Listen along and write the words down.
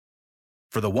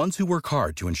For the ones who work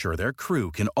hard to ensure their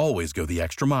crew can always go the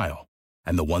extra mile,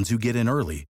 and the ones who get in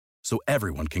early so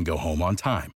everyone can go home on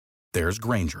time, there's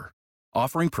Grainger,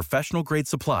 offering professional-grade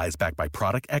supplies backed by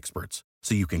product experts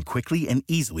so you can quickly and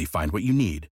easily find what you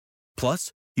need.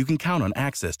 Plus, you can count on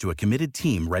access to a committed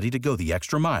team ready to go the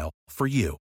extra mile for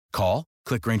you. Call,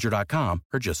 click Grainger.com,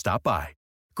 or just stop by.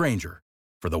 Grainger,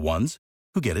 for the ones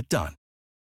who get it done.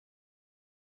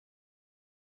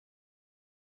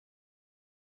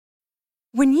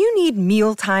 When you need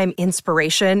mealtime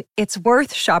inspiration, it's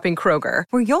worth shopping Kroger,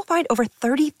 where you'll find over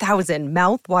 30,000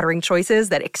 mouth-watering choices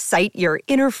that excite your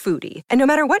inner foodie. And no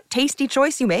matter what tasty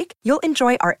choice you make, you'll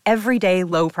enjoy our everyday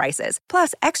low prices,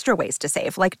 plus extra ways to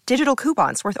save, like digital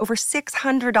coupons worth over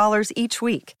 $600 each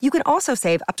week. You can also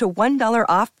save up to $1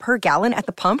 off per gallon at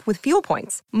the pump with fuel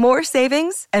points. More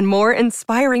savings and more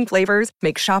inspiring flavors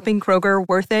make shopping Kroger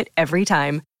worth it every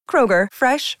time. Kroger,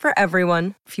 fresh for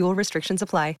everyone. Fuel restrictions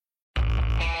apply.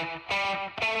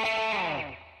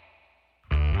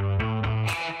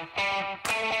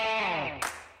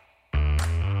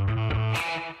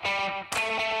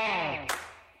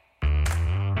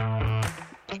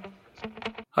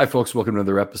 Hi, folks. Welcome to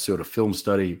another episode of Film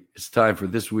Study. It's time for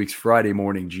this week's Friday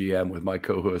Morning GM with my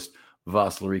co-host,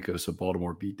 Vas Larikos of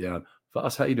Baltimore Beatdown.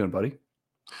 Vas, how you doing, buddy?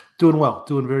 Doing well.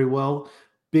 Doing very well.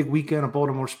 Big weekend of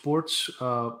Baltimore sports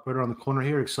right around the corner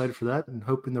here. Excited for that and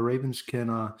hoping the Ravens can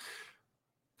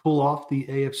pull off the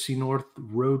AFC North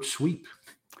road sweep.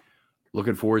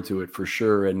 Looking forward to it for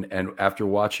sure. And after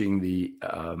watching the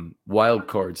wild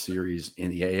card series in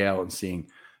the AL and seeing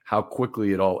how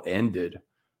quickly it all ended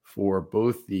for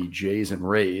both the Jays and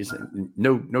Rays, and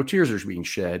no tears are being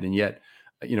shed. And yet,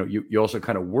 you also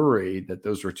kind of worry that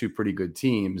those were two pretty good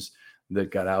teams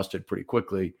that got ousted pretty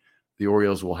quickly. The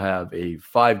Orioles will have a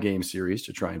 5-game series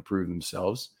to try and prove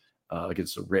themselves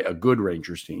against a good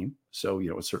Rangers team. So,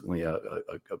 it's certainly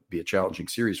be a challenging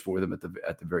series for them at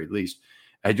the very least.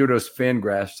 I do notice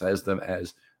Fangraphs has them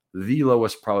as the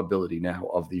lowest probability now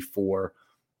of the 4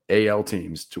 AL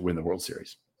teams to win the World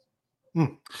Series.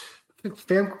 I think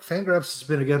Fangraphs has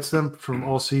been against them from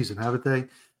all season, haven't they?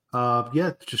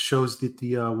 It just shows that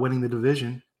the winning the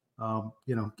division,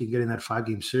 getting that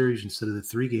 5-game series instead of the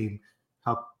 3-game,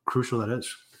 how crucial that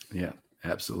is. Yeah,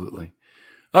 absolutely.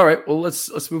 All right, well,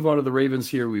 let's move on to the Ravens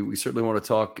here. We certainly want to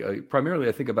talk primarily,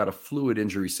 I think, about a fluid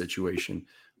injury situation.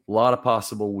 A lot of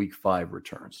possible Week 5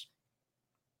 returns.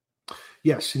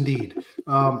 Yes, indeed.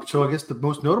 So I guess the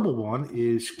most notable one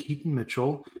is Keaton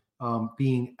Mitchell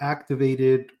being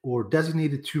activated or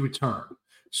designated to return.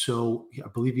 So I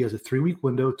believe he has a 3-week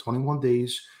window, 21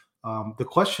 days. The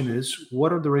question is,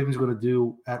 what are the Ravens going to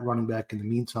do at running back in the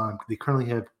meantime? They currently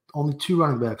have only 2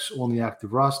 running backs on the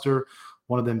active roster,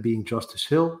 one of them being Justice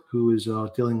Hill, who is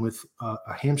dealing with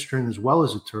a hamstring as well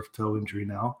as a turf toe injury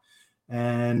now.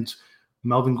 And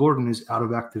Melvin Gordon is out of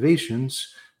activations.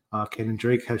 Kenyon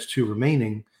Drake has 2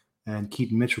 remaining, and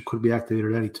Keaton Mitchell could be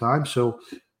activated at any time. So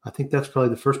I think that's probably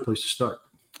the first place to start.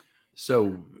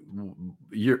 So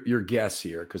your guess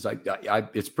here, because I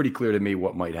it's pretty clear to me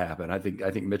what might happen. I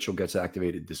think Mitchell gets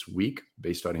activated this week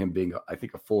based on him being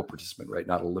a full participant, right?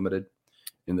 Not a limited.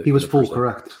 He was full,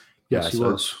 correct? Yes, he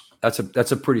was.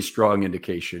 That's a pretty strong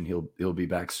indication he'll be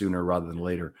back sooner rather than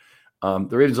later. The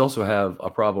Ravens also have a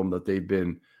problem that they've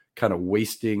been kind of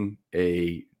wasting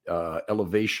a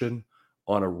elevation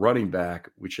on a running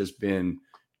back, which has been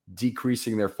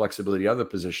decreasing their flexibility. Other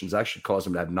positions actually caused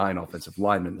them to have 9 offensive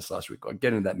linemen this last week. I'll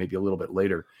get into that maybe a little bit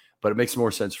later, but it makes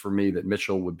more sense for me that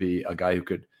Mitchell would be a guy who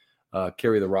could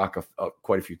carry the rock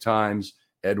quite a few times.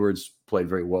 Edwards played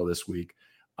very well this week.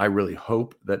 I really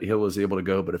hope that Hill is able to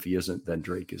go, but if he isn't, then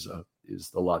Drake is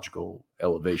the logical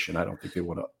elevation. I don't think they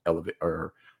want to elevate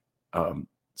or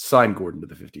sign Gordon to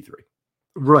the 53.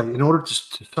 Right. In order to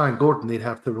sign Gordon, they'd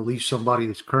have to release somebody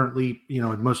that's currently,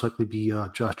 it'd most likely be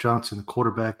Josh Johnson, the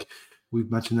quarterback. We've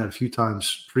mentioned that a few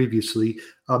times previously.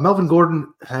 Melvin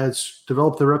Gordon has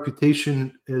developed a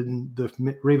reputation in the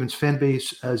Ravens fan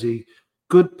base as a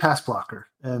good pass blocker.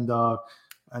 And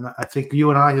I think you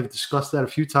and I have discussed that a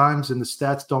few times, and the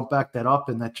stats don't back that up.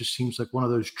 And that just seems like one of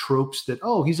those tropes that,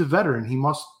 he's a veteran, he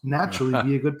must naturally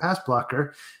be a good pass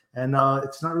blocker. And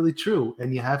it's not really true.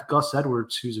 And you have Gus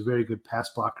Edwards, who's a very good pass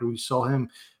blocker. We saw him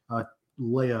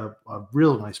lay a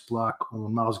real nice block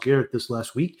on Myles Garrett this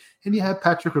last week. And you have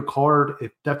Patrick Ricard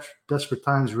if desperate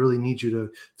times really need you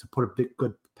to put a big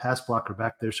good pass blocker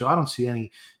back there. So I don't see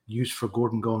any use for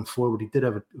Gordon going forward. He did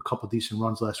have a couple decent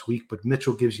runs last week, but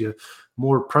Mitchell gives you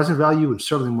more present value and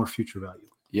certainly more future value.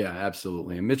 Yeah,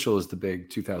 absolutely. And Mitchell is the big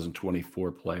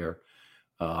 2024 player.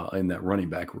 In that running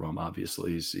back room,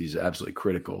 obviously, he's absolutely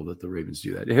critical that the Ravens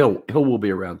do that. Hill will be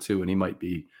around too, and he might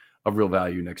be of real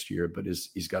value next year, but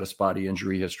he's got a spotty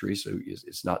injury history, so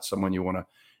it's not someone you want to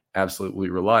absolutely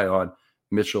rely on.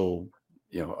 Mitchell,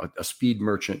 a speed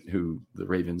merchant who the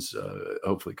Ravens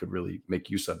hopefully could really make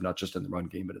use of, not just in the run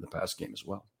game, but in the pass game as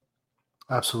well.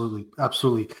 Absolutely.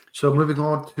 Absolutely. So moving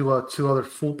on to two other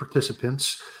full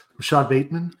participants, Rashad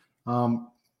Bateman.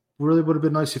 Really would have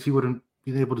been nice if he would have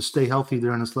been able to stay healthy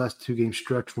during this last 2-game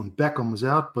stretch when Beckham was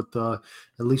out, but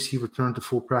at least he returned to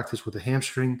full practice with a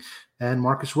hamstring. And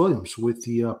Marcus Williams with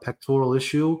the pectoral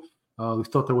issue. We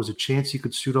thought there was a chance he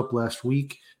could suit up last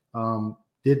week.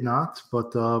 Did not,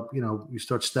 but you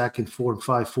start stacking 4 and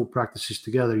 5 full practices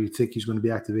together, you think he's going to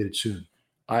be activated soon.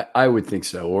 I would think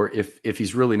so. Or if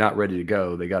he's really not ready to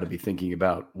go, they got to be thinking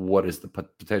about what is the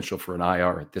potential for an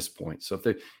IR at this point. So if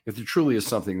there truly is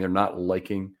something they're not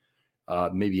liking,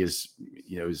 maybe his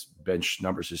bench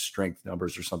numbers, his strength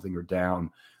numbers or something are down.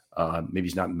 Maybe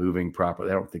he's not moving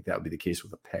properly. I don't think that would be the case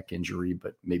with a pec injury,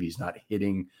 but maybe he's not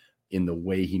hitting in the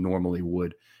way he normally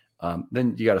would.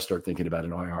 Then you got to start thinking about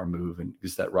an IR move, and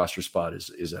because that roster spot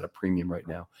is at a premium right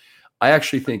now. I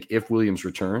actually think if Williams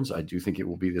returns, I do think it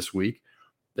will be this week,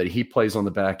 that he plays on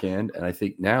the back end. And I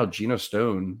think now Geno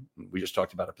Stone, we just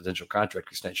talked about a potential contract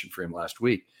extension for him last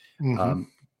week. Mm-hmm.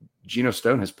 Geno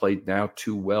Stone has played now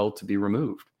too well to be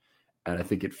removed. And I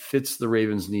think it fits the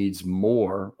Ravens' needs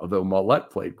more, although Mollett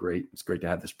played great. It's great to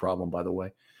have this problem, by the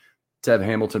way. To have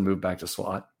Hamilton move back to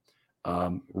slot,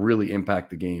 really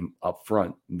impact the game up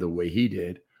front the way he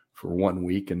did for 1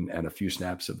 week and a few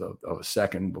snaps of a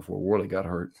second before Worley got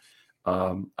hurt.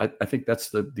 I think that's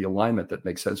the alignment that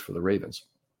makes sense for the Ravens.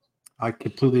 I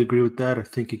completely agree with that. I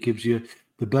think it gives you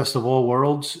the best of all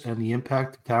worlds and the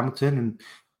impact of Hamilton. And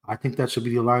I think that should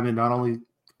be the alignment not only the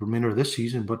remainder of this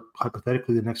season, but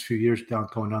hypothetically the next few years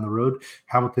going down the road.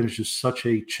 Hamilton is just such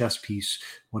a chess piece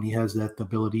when he has that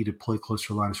ability to play close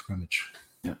to the line of scrimmage.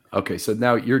 Yeah. Okay. So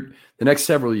now the next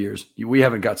several years, we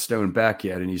haven't got Stone back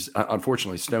yet. And he's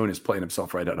unfortunately Stone is playing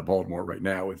himself right out of Baltimore right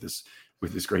now with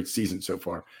this great season so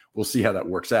far. We'll see how that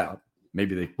works out.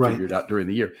 Maybe they figure it out during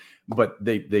the year, but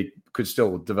they could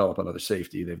still develop another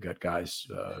safety. They've got guys,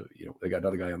 they got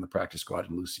another guy on the practice squad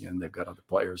in Lucien. They've got other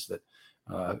players that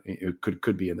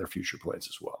could be in their future plans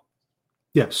as well.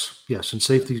 Yes. And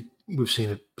safety, we've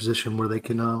seen a position where they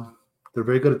can, they're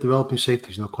very good at developing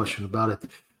safeties, no question about it.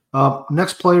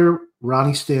 Next player,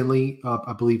 Ronnie Stanley,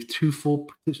 I believe 2 full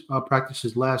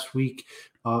practices last week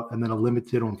and then a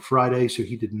limited on Friday. So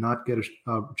he did not get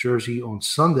a jersey on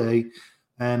Sunday.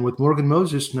 And with Morgan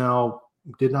Moses now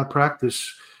did not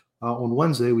practice on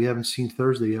Wednesday. We haven't seen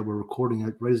Thursday yet. We're recording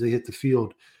it right as they hit the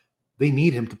field. They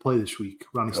need him to play this week,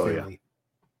 Ronnie Stanley.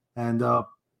 Yeah. And,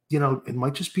 it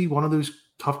might just be one of those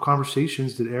tough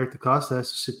conversations that Eric DeCosta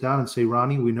has to sit down and say,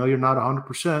 Ronnie, we know you're not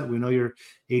 100%. We know you're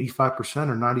 85%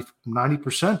 or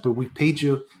 90%, but we paid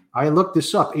you. I looked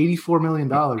this up, $84 million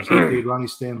they paid Ronnie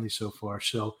Stanley so far.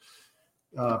 So,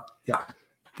 yeah.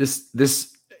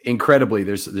 This incredibly,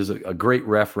 there's a great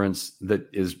reference that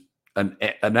is an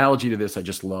analogy to this I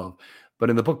just love. But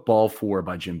in the book Ball 4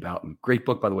 by Jim Bouton, great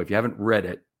book, by the way, if you haven't read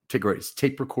it, it's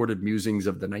tape-recorded musings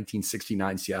of the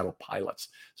 1969 Seattle Pilots.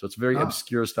 So it's very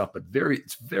obscure stuff, but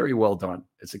it's very well done.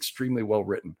 It's extremely well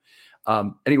written.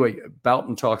 Anyway,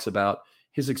 Bouton talks about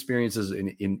his experiences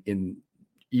in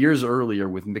years earlier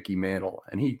with Mickey Mantle.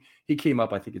 And he came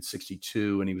up, I think, at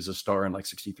 62, and he was a star in like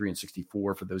 63 and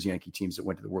 64 for those Yankee teams that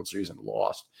went to the World Series and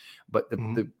lost. But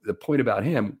the point about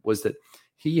him was that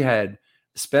he had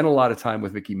spent a lot of time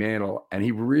with Mickey Mantle, and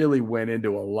he really went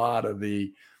into a lot of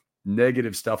the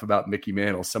negative stuff about Mickey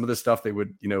Mantle. Some of the stuff they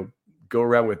would, go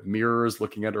around with mirrors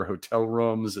looking under hotel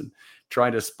rooms and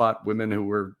trying to spot women who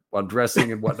were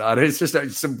undressing and whatnot. It's just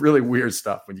some really weird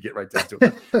stuff when you get right down to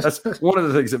it. That's one of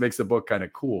the things that makes the book kind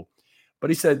of cool. But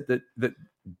he said that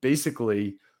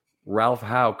basically Ralph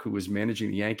Houck, who was managing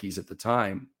the Yankees at the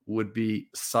time, would be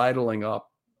sidling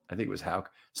up. I think it was Houck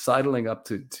sidling up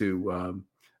to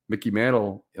Mickey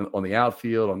Mantle on the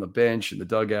outfield, on the bench, in the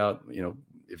dugout.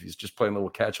 If he's just playing a little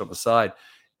catch on the side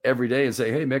every day and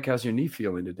say, "Hey, Mick, how's your knee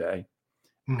feeling today?"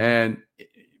 Mm-hmm. And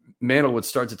Mantle would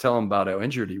start to tell him about how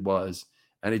injured he was.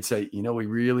 And he'd say, we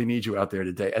really need you out there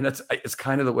today. And it's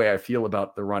kind of the way I feel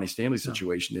about the Ronnie Stanley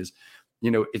situation is,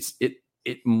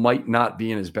 it might not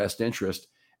be in his best interest.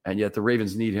 And yet the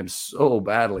Ravens need him so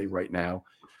badly right now.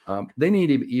 They need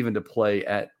him even to play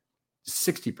at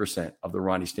 60% of the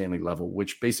Ronnie Stanley level,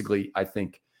 which basically I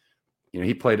think,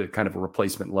 he played at kind of a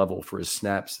replacement level for his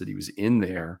snaps that he was in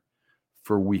there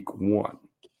for week 1.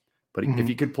 But if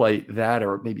he could play that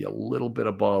or maybe a little bit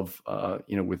above,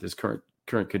 with his current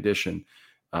condition,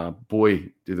 boy,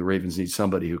 do the Ravens need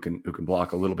somebody who can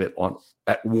block a little bit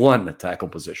at one tackle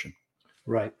position.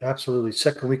 Right, absolutely.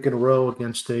 Second week in a row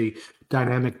against a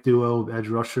dynamic duo of edge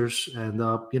rushers, and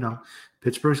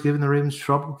Pittsburgh's giving the Ravens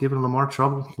trouble, giving Lamar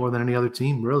trouble more than any other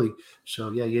team, really.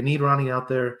 So yeah, you need Ronnie out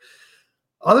there.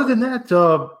 Other than that,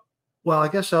 I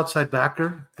guess outside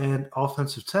backer and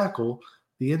offensive tackle,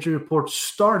 the injury report's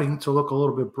starting to look a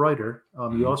little bit brighter.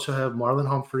 You also have Marlon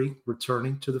Humphrey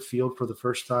returning to the field for the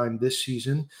first time this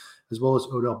season, as well as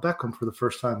Odell Beckham for the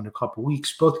first time in a couple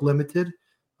weeks, both limited.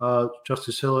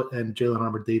 Justice Hill and Jalen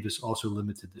Armour-Davis also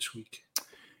limited this week.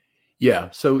 Yeah,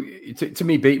 so to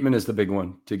me, Bateman is the big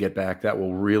one to get back. That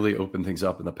will really open things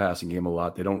up in the passing game a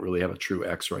lot. They don't really have a true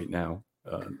X right now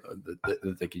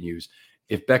that they can use.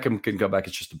 If Beckham can go back,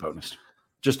 it's just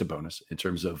a bonus in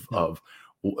terms of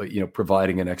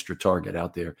providing an extra target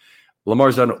out there.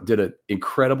 Lamar did an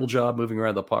incredible job moving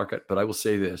around the pocket, but I will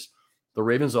say this: the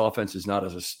Ravens' offense is not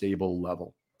at a stable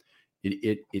level.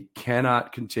 It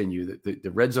cannot continue.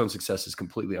 The red zone success is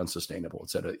completely unsustainable.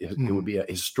 It would be a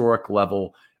historic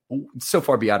level, so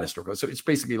far beyond historical. So it's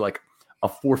basically like a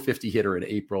 450 hitter in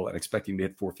April and expecting to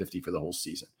hit 450 for the whole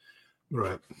season.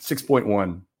 Right.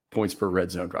 6.1 points per red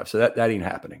zone drive. So that ain't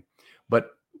happening.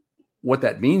 But what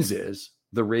that means is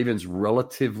the Ravens'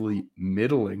 relatively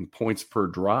middling points per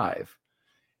drive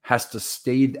has to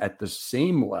stay at the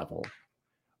same level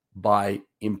by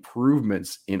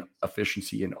improvements in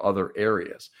efficiency in other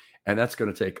areas. And that's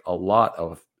going to take a lot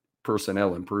of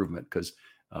personnel improvement because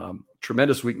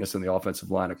tremendous weakness in the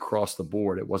offensive line across the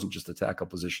board. It wasn't just the tackle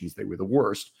positions. They were the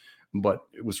worst, but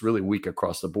it was really weak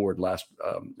across the board in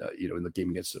the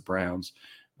game against the Browns.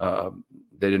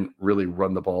 They didn't really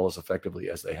run the ball as effectively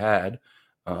as they had.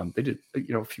 They did,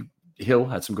 Hill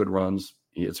had some good runs.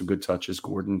 He had some good touches.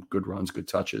 Gordon, good runs, good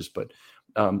touches, but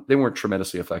they weren't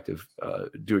tremendously effective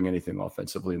doing anything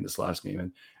offensively in this last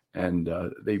game. And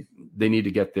they need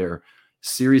to get their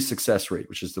series success rate,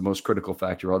 which is the most critical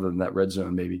factor other than that red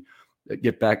zone, maybe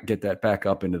get that back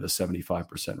up into the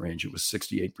 75% range. It was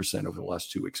 68% over the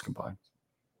last 2 weeks combined.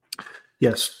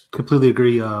 Yes, completely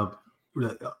agree.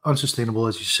 Unsustainable,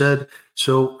 as you said.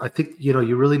 So I think,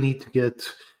 you really need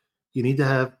to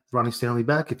have Ronnie Stanley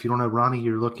back. If you don't have Ronnie,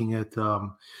 you're looking at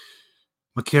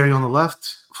McCary on the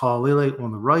left, Falalele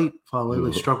on the right.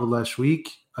 Falalele struggled last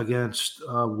week against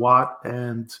Watt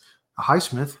and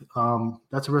Highsmith.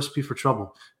 That's a recipe for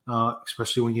trouble,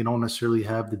 especially when you don't necessarily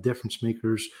have the difference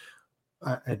makers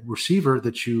at receiver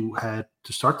that you had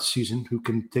to start the season who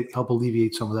can help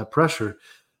alleviate some of that pressure.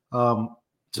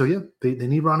 So, yeah, they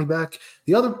need Ronnie back.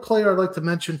 The other player I'd like to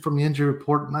mention from the injury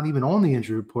report, not even on the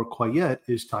injury report quite yet,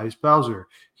 is Tyus Bowser.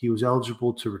 He was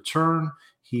eligible to return.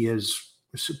 He has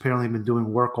apparently been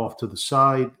doing work off to the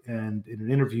side and in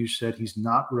an interview said he's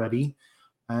not ready.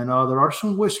 And there are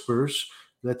some whispers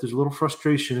that there's a little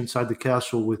frustration inside the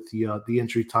castle with the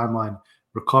injury timeline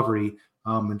recovery.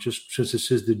 And just since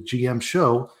this is the GM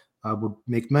show, I would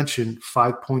make mention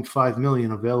 $5.5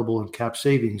 million available in cap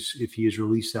savings if he is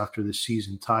released after this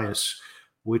season, Tyus,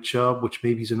 which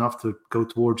maybe is enough to go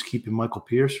towards keeping Michael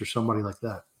Pierce or somebody like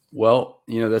that. Well,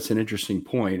 that's an interesting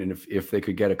point. And if they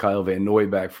could get a Kyle Van Noy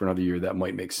back for another year, that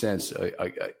might make sense.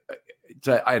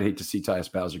 I'd hate to see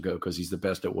Tyus Bowser go because he's the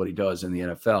best at what he does in the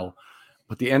NFL.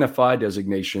 But the NFI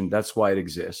designation, that's why it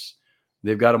exists.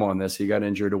 They've got him on this. He got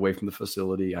injured away from the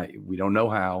facility. We don't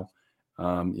know how.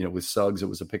 With Suggs, it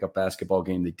was a pickup basketball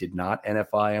game. They did not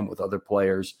NFI him with other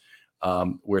players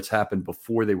where it's happened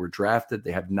before they were drafted.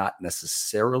 They have not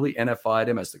necessarily NFI'd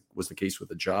him, as was the case with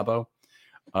Ajabo.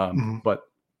 But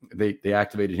they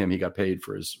activated him. He got paid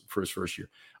for his first year.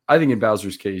 I think in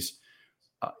Bowser's case,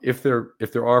 if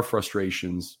there are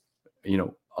frustrations,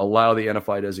 allow the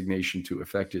NFI designation to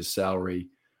affect his salary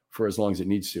for as long as it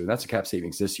needs to. And that's a cap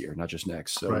savings this year, not just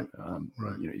next. So, right.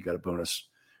 You got a bonus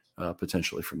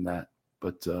potentially from that.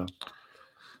 But so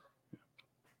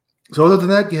other than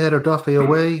that, you had Odafe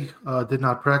Oweh did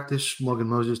not practice. Morgan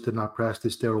Moses did not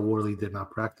practice. Daryl Worley did not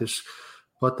practice.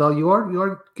 But you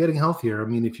are getting healthier. I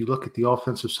mean, if you look at the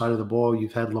offensive side of the ball,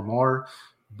 you've had Lamar,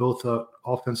 both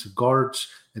offensive guards,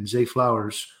 and Zay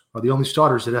Flowers are the only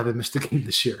starters that haven't missed a game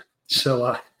this year.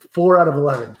 So 4 out of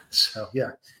 11. So,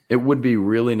 yeah. It would be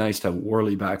really nice to have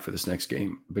Worley back for this next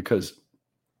game because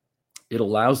it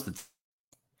allows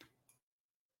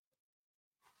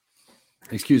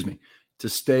to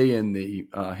stay in the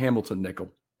Hamilton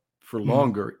nickel for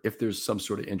longer if there's some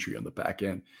sort of injury on the back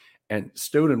end. And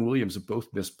Stone and Williams have both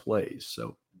missed plays.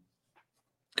 So,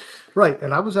 right.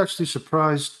 And I was actually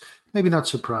surprised, maybe not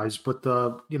surprised, but,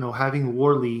 having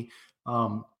Worley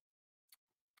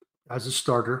as a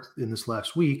starter in this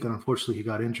last week, and unfortunately he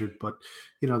got injured, but,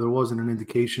 there wasn't an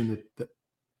indication that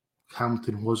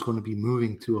Hamilton was going to be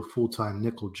moving to a full-time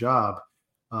nickel job.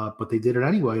 but they did it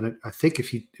anyway. And I think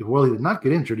if Worley did not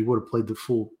get injured, he would have played the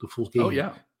full game. Oh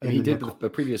yeah, and he did the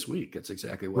previous week. That's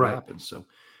exactly what happened. So,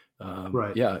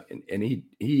 yeah, and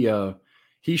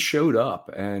he showed up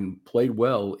and played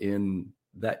well in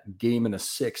that game in a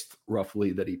sixth,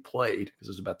 roughly, that he played, because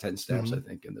it was about 10 snaps, I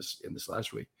think, in this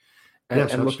last week,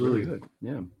 and looked really good.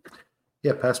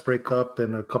 Yeah, pass breakup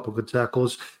and a couple good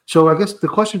tackles. So I guess the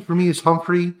question for me is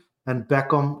Humphrey and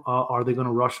Beckham. Are they going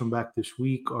to rush them back this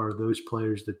week? Or are those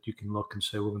players that you can look and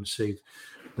say we're going to save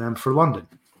them for London?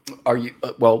 Are you?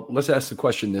 Well, let's ask the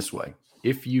question this way: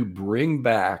 if you bring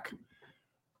back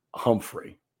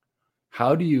Humphrey,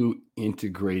 how do you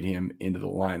integrate him into the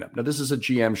lineup? Now, this is a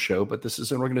GM show, but this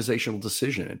is an organizational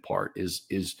decision in part. Is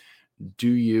do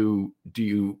you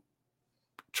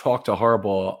talk to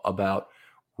Harbaugh about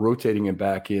rotating him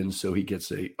back in so he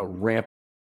gets a ramp?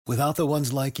 Without the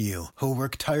ones like you, who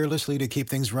work tirelessly to keep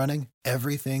things running,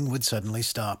 everything would suddenly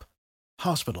stop.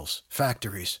 Hospitals,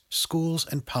 factories, schools,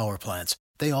 and power plants,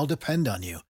 they all depend on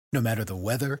you. No matter the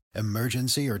weather,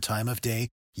 emergency, or time of day,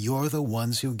 you're the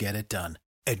ones who get it done.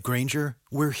 At Grainger,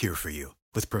 we're here for you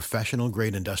with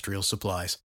professional-grade industrial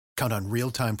supplies. Count on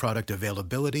real-time product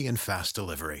availability and fast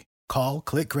delivery. Call,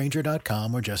 click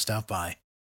Grainger.com, or just stop by.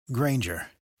 Grainger,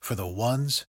 for the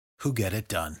ones who get it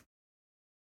done.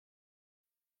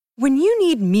 When you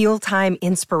need mealtime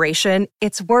inspiration,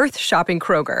 it's worth shopping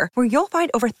Kroger, where you'll find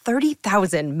over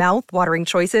 30,000 mouth-watering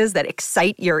choices that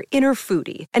excite your inner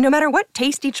foodie. And no matter what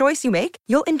tasty choice you make,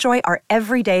 you'll enjoy our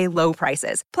everyday low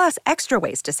prices, plus extra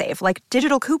ways to save, like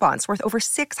digital coupons worth over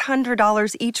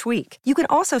 $600 each week. You can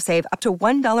also save up to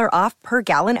 $1 off per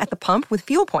gallon at the pump with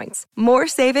fuel points. More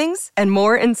savings and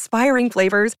more inspiring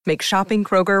flavors make shopping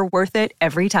Kroger worth it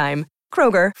every time.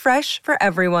 Kroger, fresh for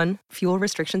everyone. Fuel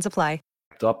restrictions apply.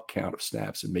 Up count of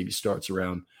snaps and maybe starts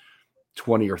around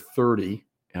 20 or 30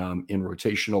 in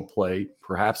rotational play,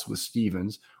 perhaps with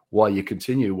Stevens, while you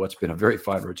continue what's been a very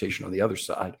fine rotation on the other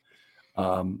side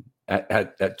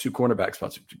at two cornerback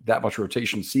spots. That much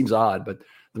rotation seems odd, but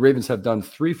the Ravens have done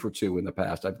 3 for 2 in the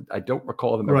past. I don't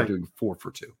recall them ever doing 4 for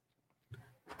 2.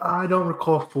 I don't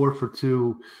recall 4 for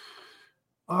 2.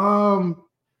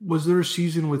 Was there a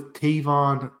season with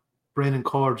Tavon, Brandon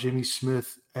Carr, Jimmy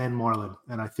Smith, and Marlon?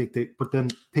 And I think but then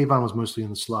Tavon was mostly in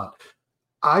the slot.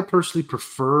 I personally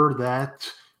prefer that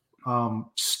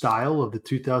style of the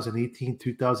 2018,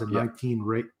 2019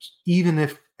 rate, even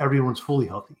if everyone's fully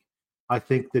healthy. I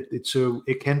think that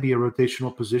it can be a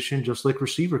rotational position, just like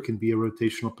receiver can be a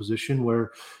rotational position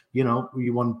where, you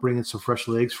want to bring in some fresh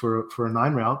legs for a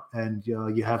 9 route, and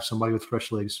you have somebody with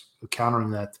fresh legs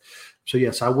countering that. So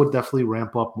yes, I would definitely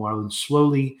ramp up Marlon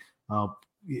slowly.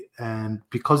 And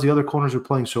because the other corners are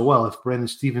playing so well, if Brandon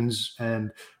Stevens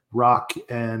and Rock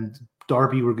and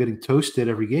Darby were getting toasted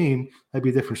every game, that'd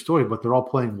be a different story. But they're all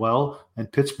playing well,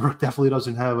 and Pittsburgh definitely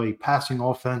doesn't have a passing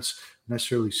offense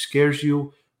necessarily scares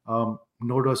you,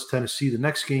 nor does Tennessee the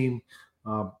next game.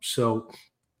 So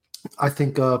I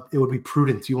think it would be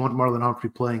prudent. You want Marlon Humphrey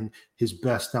playing his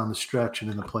best down the stretch and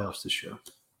in the playoffs this year.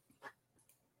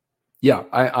 Yeah,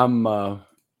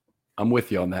 I'm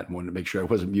with you on that one, to make sure I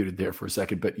wasn't muted there for a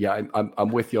second. But yeah, I'm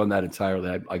with you on that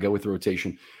entirely. I go with the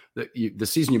rotation. The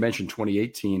season you mentioned,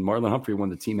 2018, Marlon Humphrey won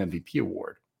the team MVP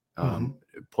award,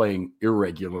 playing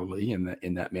irregularly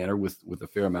in that manner with a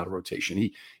fair amount of rotation.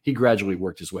 He gradually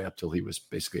worked his way up till he was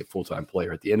basically a full-time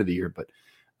player at the end of the year. But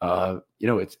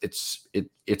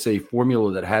it's a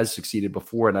formula that has succeeded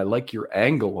before, and I like your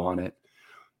angle on it.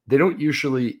 They don't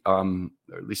usually, or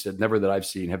at least never that I've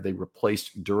seen, have they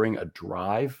replaced during a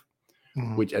drive.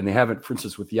 And they haven't, for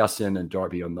instance, with Yasin and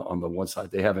Darby on the one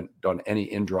side, they haven't done any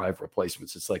in-drive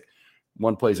replacements. It's like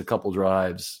one plays a couple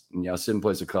drives, and Yasin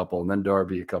plays a couple, and then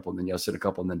Darby a couple, and then Yasin a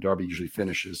couple, and then Darby usually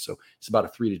finishes. So it's about a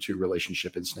 3-2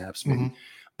 relationship in snaps, maybe.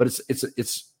 But it's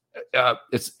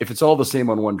if it's all the same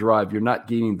on one drive, you're not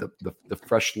gaining the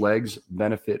fresh legs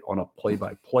benefit on a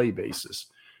play-by-play basis,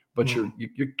 but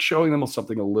you're showing them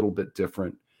something a little bit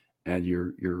different, and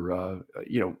you're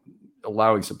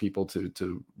allowing some people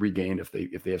to regain if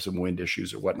they have some wind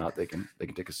issues or whatnot. They can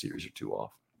take a series or 2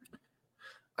 off.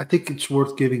 I think it's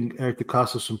worth giving Eric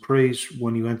DeCosta some praise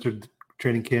when you entered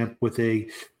training camp with a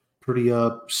pretty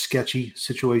sketchy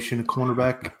situation at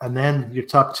cornerback, and then your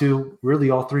top 2, really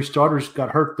all 3 starters got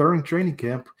hurt during training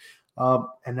camp,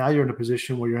 and now you're in a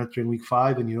position where you're entering week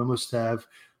 5 and you almost have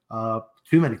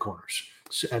too many corners,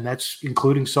 and that's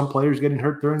including some players getting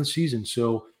hurt during the season.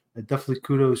 So definitely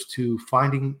kudos to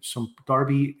finding some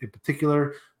Darby in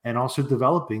particular, and also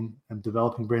developing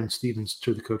Brandon Stevens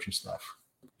to the coaching staff.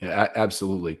 Yeah,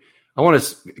 absolutely. I want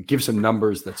to give some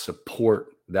numbers that support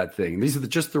that thing. These are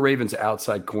just the Ravens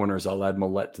outside corners. I'll add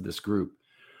Millette to this group.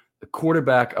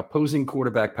 the opposing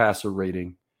quarterback passer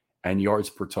rating, and yards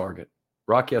per target.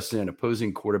 Rock Ya-Sin,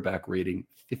 opposing quarterback rating,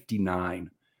 59.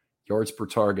 Yards per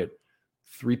target,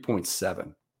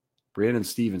 3.7. Brandon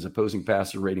Stevens, opposing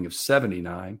passer rating of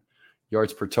 79.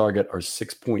 Yards per target are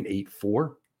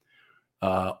 6.84.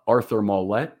 Arthur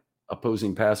Mollett,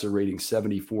 opposing passer rating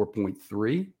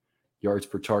 74.3. Yards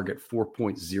per target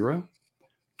 4.0.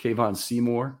 Kayvon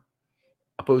Seymour,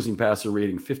 opposing passer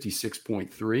rating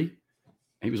 56.3.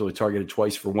 He was only targeted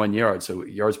twice for 1 yard, so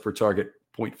yards per target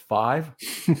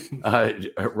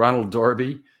 0.5. Ronald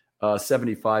Darby,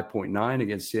 75.9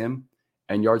 against him.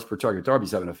 And yards per target.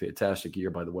 Darby's having a fantastic year,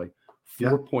 by the way.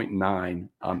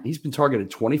 4.9. He's been targeted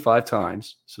 25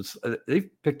 times. So they've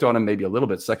picked on him maybe a little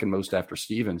bit, second most after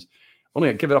Stevens.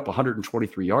 Only given up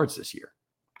 123 yards this year.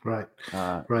 Right.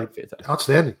 Right.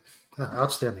 Fantastic.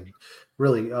 Outstanding.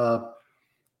 Really.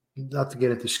 Not to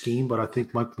get into scheme, but I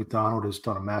think Mike McDonald has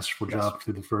done a masterful job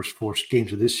through the first 4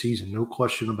 games of this season. No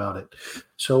question about it.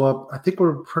 So I think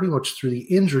we're pretty much through the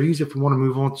injuries. If we want to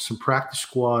move on to some practice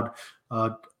squad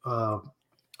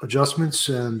adjustments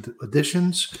and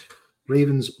additions,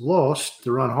 Ravens lost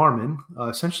Duron Harmon.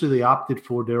 Essentially, they opted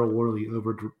for Daryl Worley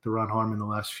over Duron Harmon the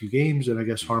last few games, and I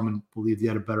guess Harmon believed he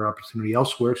had a better opportunity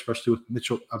elsewhere, especially with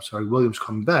Williams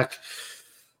coming back.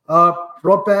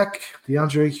 Brought back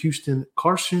DeAndre Houston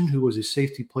Carson, who was a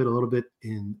safety, played a little bit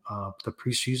in the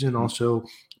preseason. Also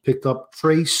picked up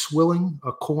Trey Swilling,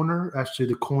 a corner, actually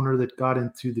the corner that got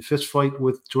into the fist fight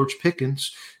with George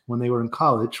Pickens when they were in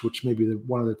college, which may be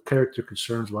one of the character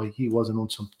concerns why he wasn't on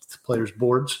some players'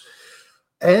 boards.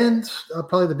 And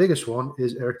probably the biggest one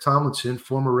is Eric Tomlinson,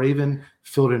 former Raven,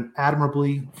 filled in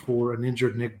admirably for an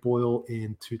injured Nick Boyle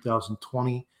in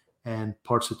 2020 and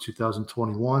parts of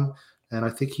 2021. And I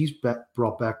think he's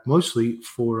brought back mostly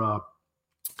for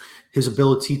his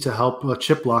ability to help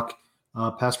chip block,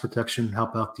 pass protection,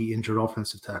 help out the injured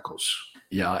offensive tackles.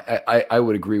 Yeah, I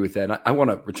would agree with that. I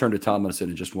want to return to Tomlinson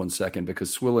in just 1 second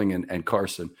because Swilling and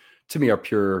Carson, to me, are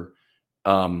pure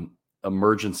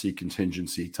emergency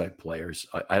contingency type players.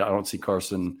 I don't see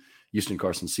Houston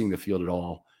Carson seeing the field at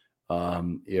all.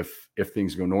 If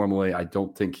things go normally, I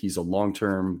don't think he's a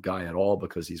long-term guy at all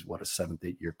because he's a 7th,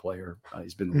 8-year player.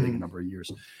 He's been in the league a number of years.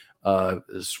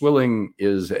 Swilling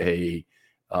is a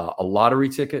lottery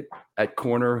ticket at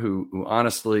corner who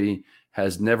honestly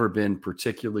has never been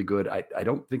particularly good. I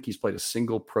don't think he's played a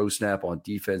single pro snap on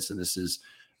defense, and this is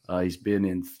he's been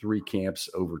in 3 camps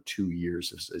over 2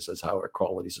 years. Is how I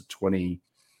recall it. He's a 22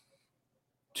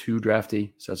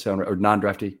 draftee. Does that sound right? Or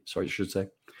non-draftee? Sorry, I should say.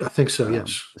 I think so.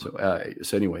 Yes.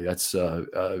 So anyway, that's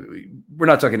we're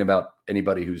not talking about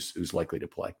anybody who's likely to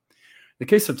play. In the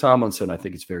case of Tomlinson, I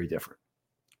think it's very different.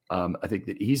 I think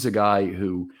that he's a guy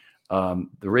who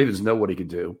the Ravens know what he can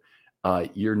do.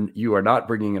 You are not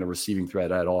bringing in a receiving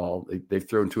threat at all. They've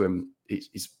thrown to him.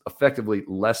 He's effectively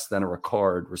less than a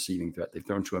Ricard receiving threat. They've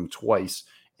thrown to him twice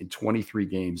in 23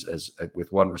 games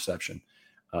with 1 reception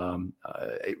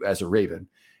as a Raven.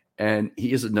 And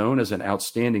he is known as an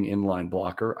outstanding inline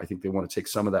blocker. I think they want to take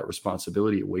some of that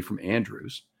responsibility away from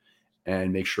Andrews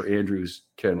and make sure Andrews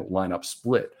can line up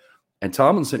split. And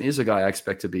Tomlinson is a guy I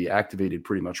expect to be activated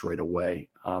pretty much right away.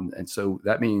 And so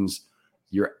that means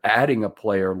you're adding a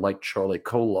player like Charlie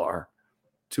Kolar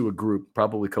to a group,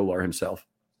 probably Kolar himself.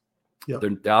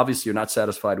 Yep. Obviously, you're not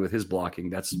satisfied with his blocking.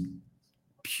 That's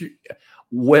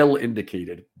well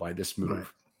indicated by this move. Right.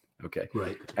 Okay.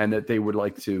 Right. And that they would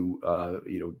like to,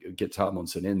 get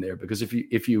Tomlinson in there because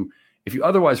if you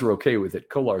otherwise were okay with it,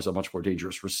 Kolar is a much more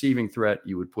dangerous receiving threat.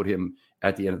 You would put him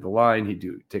at the end of the line. He'd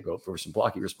take over some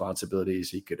blocking responsibilities.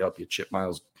 He could help you chip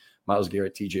Myles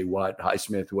Garrett, TJ Watt,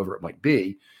 Highsmith, whoever it might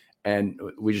be. And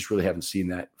we just really haven't seen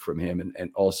that from him.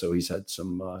 And also he's had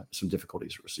some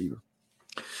difficulties at receiver.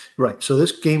 Right. So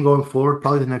this game going forward,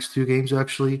 probably the next 2 games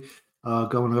actually,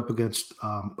 going up against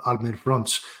automated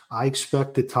fronts, I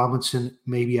expect that Tomlinson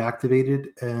may be activated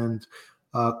and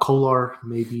Kolar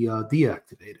may be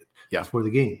deactivated for the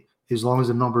game, as long as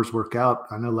the numbers work out.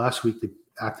 I know last week they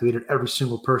activated every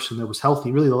single person that was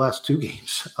healthy, really the last 2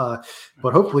 games.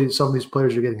 But hopefully some of these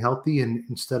players are getting healthy, and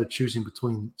instead of choosing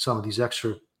between some of these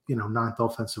extra, 9th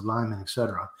offensive linemen, et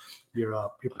cetera, you're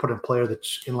putting a player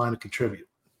that's in line to contribute.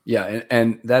 Yeah,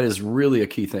 and that is really a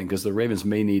key thing because the Ravens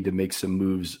may need to make some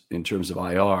moves in terms of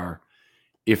IR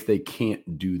if they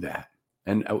can't do that.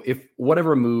 And if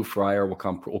whatever move for IR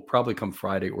will probably come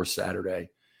Friday or Saturday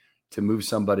to move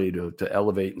somebody to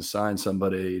elevate and sign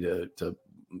somebody to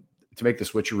make the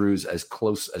switcheroos as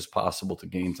close as possible to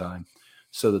game time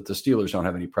so that the Steelers don't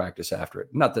have any practice after it.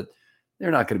 Not that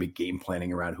they're not going to be game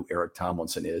planning around who Eric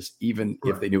Tomlinson is, even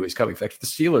if they knew he was coming. In fact, the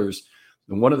Steelers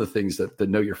And one of the things that the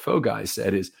Know Your Foe guy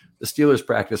said is the Steelers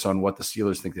practice on what the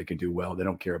Steelers think they can do well. They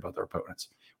don't care about their opponents,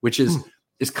 which is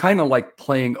kind of like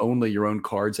playing only your own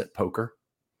cards at poker.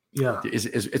 Yeah.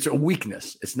 It's a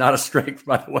weakness. It's not a strength,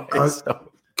 by the way.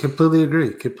 So. Completely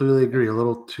agree. A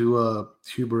little too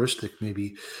hubristic,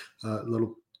 maybe a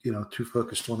little, too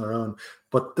focused on their own.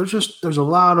 But there's a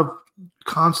lot of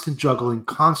constant juggling,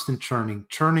 constant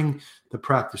churning the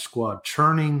practice squad,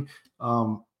 churning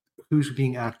who's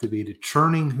being activated,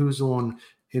 churning who's on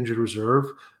injured reserve.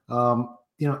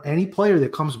 Any player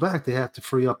that comes back, they have to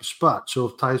free up a spot. So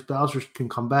if Tyus Bowser can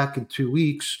come back in 2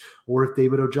 weeks, or if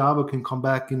David Ojabo can come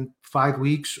back in 5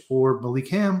 weeks, or Malik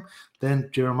Ham, then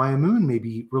Jeremiah Moon may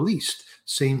be released.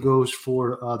 Same goes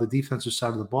for the defensive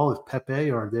side of the ball. If Pepe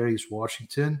or Darius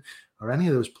Washington or any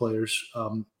of those players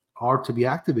are to be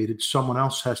activated, someone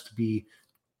else has to be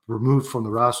removed from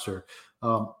the roster.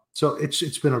 So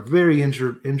it's been a very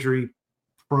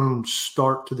injury-prone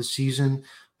start to the season,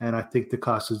 and I think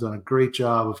DeCosta has done a great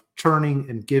job of churning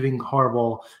and giving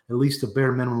Harbaugh at least a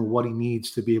bare minimum of what he needs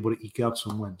to be able to eke out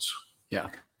some wins. Yeah.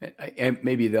 And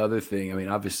maybe the other thing, I mean,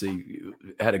 obviously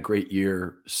had a great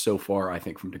year so far, I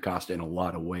think, from DeCosta in a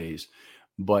lot of ways.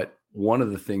 But one of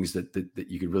the things that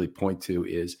you could really point to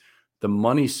is the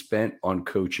money spent on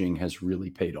coaching has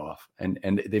really paid off. And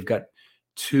they've got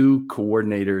 2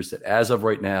 coordinators that, as of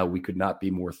right now, we could not be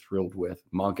more thrilled with.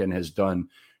 Monken has done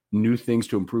new things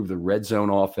to improve the red zone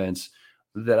offense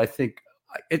that I think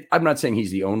I'm not saying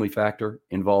he's the only factor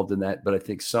involved in that, but I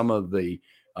think some of the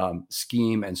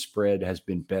scheme and spread has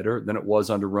been better than it was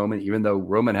under Roman, even though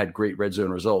Roman had great red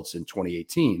zone results in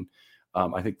 2018.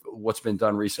 I think what's been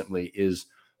done recently is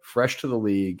fresh to the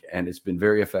league, and it's been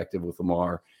very effective with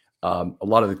Lamar. A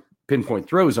lot of the pinpoint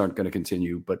throws aren't going to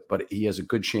continue, but he has a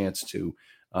good chance to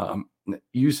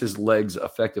use his legs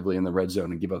effectively in the red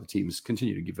zone and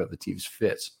continue to give other teams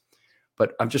fits.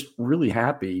 But I'm just really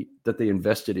happy that they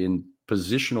invested in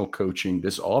positional coaching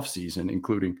this offseason,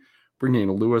 including bringing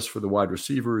in Lewis for the wide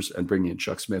receivers and bringing in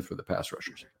Chuck Smith for the pass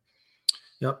rushers.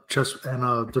 Yep, and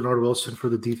Denard Wilson for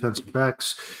the defensive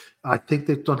backs. I think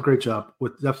they've done a great job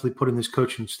with definitely putting this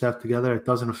coaching staff together. It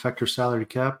doesn't affect your salary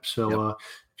cap. So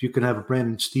if you can have a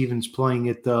Brandon Stevens playing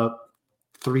at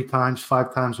 3 times,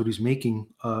 5 times what he's making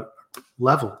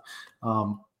level,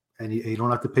 and you don't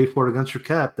have to pay for it against your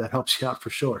cap, that helps you out for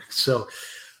sure. So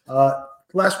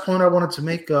last point I wanted to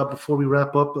make before we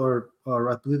wrap up, or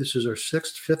I believe this is our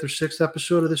 5th or 6th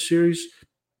episode of this series.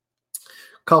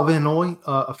 Kyle Van Noy,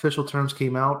 official terms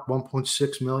came out,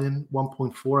 $1.6 million,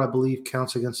 1.4, I believe,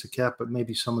 counts against the cap, but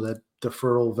maybe some of that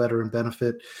deferral veteran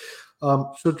benefit.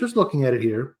 So just looking at it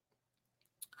here,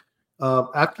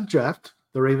 after the draft,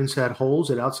 the Ravens had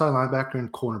holes at outside linebacker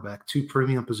and cornerback, 2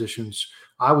 premium positions.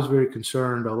 I was very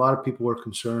concerned. A lot of people were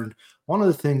concerned. One of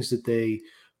the things that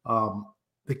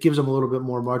that gives them a little bit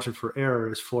more margin for error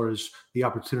as far as the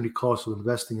opportunity cost of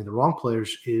investing in the wrong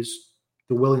players is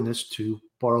the willingness to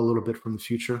borrow a little bit from the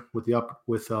future with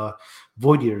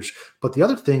void years. But the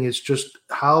other thing is just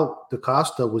how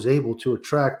DeCosta was able to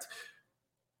attract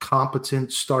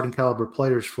competent starting caliber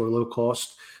players for low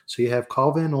cost. So you have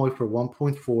Kyle Van Noy for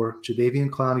 1.4, Jadeveon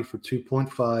Clowney for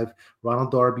 2.5,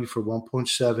 Ronald Darby for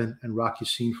 1.7, and Rock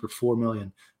Ya-Sin for $4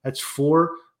 million. That's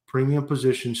 4 premium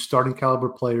positions, starting caliber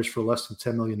players for less than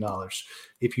 $10 million.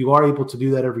 If you are able to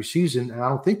do that every season, and I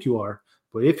don't think you are,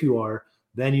 but if you are,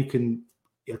 then you can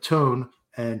atone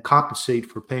and compensate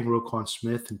for paying Roquan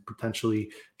Smith and potentially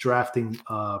drafting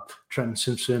Trenton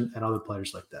Simpson and other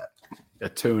players like that.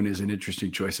 Atone is an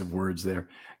interesting choice of words there,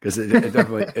 because it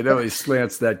definitely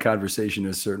slants that conversation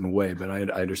in a certain way, but I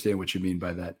understand what you mean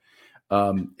by that.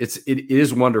 It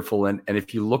is wonderful. And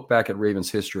if you look back at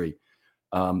Ravens history,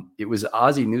 it was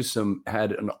Ozzie Newsome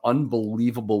had an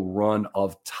unbelievable run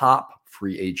of top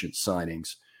free agent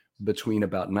signings between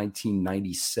about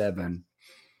 1997,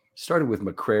 started with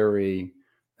McCrary,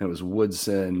 and it was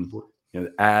Woodson,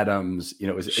 Adams,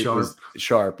 it was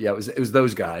Sharp. Yeah, it was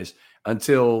those guys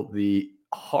until the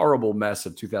horrible mess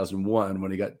of 2001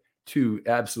 when he got 2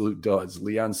 absolute duds,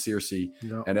 Leon Searcy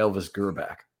and Elvis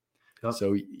Gerbach. Yep.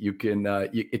 So you can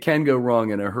it can go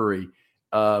wrong in a hurry.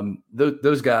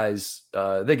 Those guys,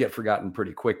 they get forgotten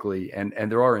pretty quickly, and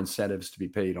there are incentives to be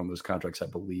paid on those contracts, I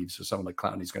believe. So someone like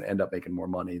Clowney's going to end up making more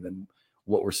money than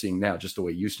what we're seeing now, just the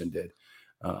way Houston did.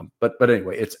 But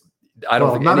anyway, I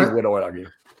don't think anyone would argue.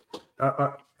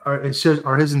 Are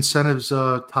his incentives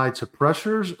tied to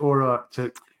pressures or to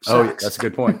sacks? Oh, yeah, that's a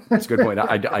good point. That's a good point.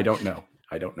 I don't know.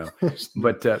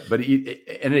 But in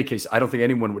any case, I don't think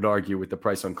anyone would argue with the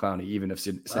price on Clowney, even if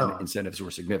incentives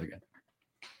were significant.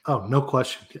 Oh, no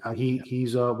question.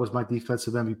 He's was my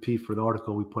defensive MVP for the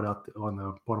article we put out on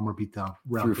the Baltimore Beatdown.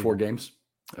 Through 4 games?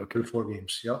 Okay. Through 4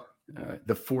 games, yep.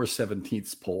 The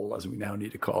 4/17 poll, as we now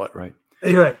need to call it, right?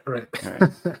 Right. All right.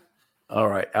 All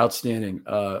right. Outstanding.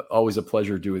 Always a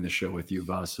pleasure doing the show with you,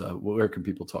 Vas. Where can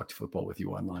people talk to football with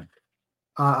you online?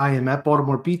 I am at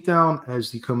Baltimore Beatdown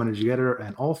as the co-managing editor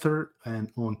and author,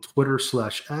 and on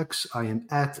Twitter/X, I am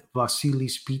at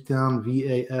Vasilis Beatdown,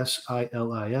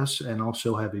 Vasilis, and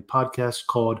also have a podcast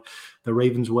called The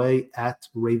Ravens Way at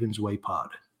Ravens Way Pod.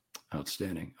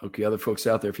 Outstanding. Okay, other folks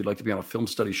out there, if you'd like to be on a film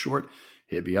study short,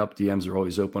 hit me up. DMs are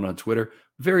always open on Twitter.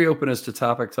 Very open as to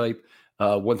topic type.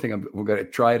 One thing we're going to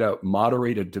try to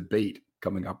moderate a debate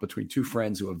coming up between 2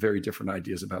 friends who have very different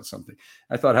ideas about something.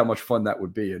 I thought how much fun that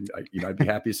would be. And I'd be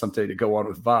happy someday to go on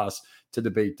with Vas to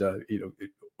debate,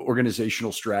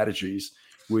 organizational strategies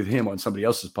with him on somebody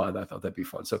else's pod. I thought that'd be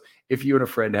fun. So if you and a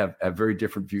friend have very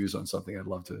different views on something, I'd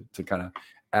love to kind of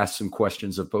ask some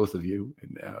questions of both of you,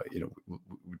 and we'll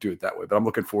do it that way. But I'm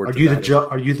looking forward. Are you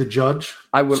the judge?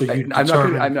 I will. So I'm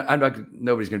not.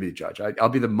 Nobody's going to be the judge. I'll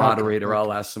be the moderator. Okay.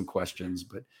 I'll ask some questions,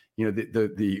 but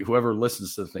the whoever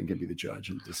listens to the thing can be the judge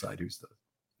and decide who's the.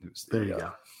 There you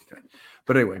go. Okay.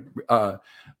 But anyway,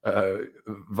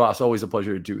 Vas, always a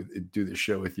pleasure to do this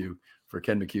show with you. For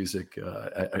Ken McCusick,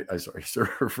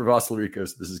 for Vas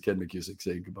Laricos, this is Ken McCusick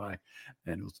saying goodbye,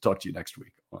 and we'll talk to you next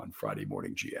week on Friday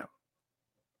Morning GM.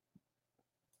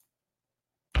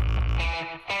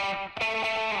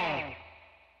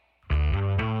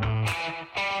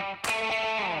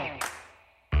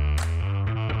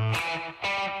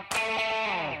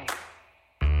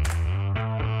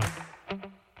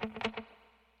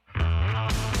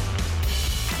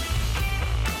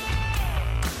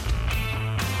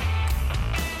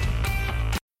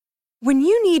 When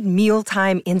you need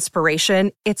mealtime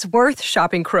inspiration, it's worth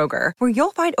shopping Kroger, where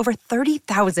you'll find over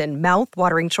 30,000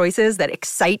 mouth-watering choices that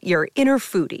excite your inner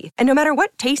foodie. And no matter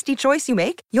what tasty choice you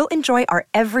make, you'll enjoy our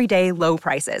everyday low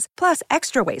prices, plus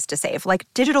extra ways to save, like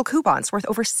digital coupons worth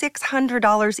over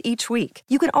 $600 each week.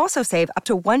 You can also save up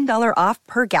to $1 off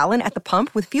per gallon at the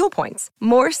pump with fuel points.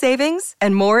 More savings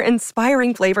and more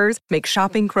inspiring flavors make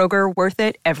shopping Kroger worth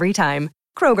it every time.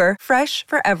 Kroger, fresh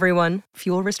for everyone.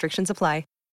 Fuel restrictions apply.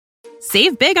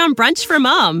 Save big on brunch for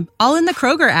mom, all in the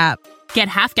Kroger app. Get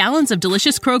half gallons of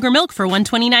delicious Kroger milk for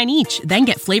 $1.29 each. Then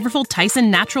get flavorful Tyson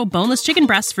natural boneless chicken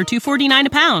breasts for $2.49 a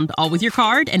pound, all with your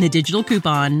card and a digital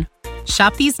coupon.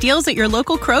 Shop these deals at your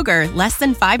local Kroger, less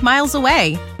than 5 miles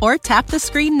away. Or tap the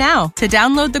screen now to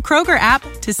download the Kroger app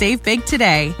to save big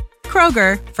today.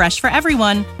 Kroger, fresh for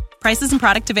everyone. Prices and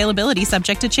product availability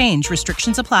subject to change.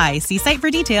 Restrictions apply. See site for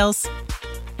details.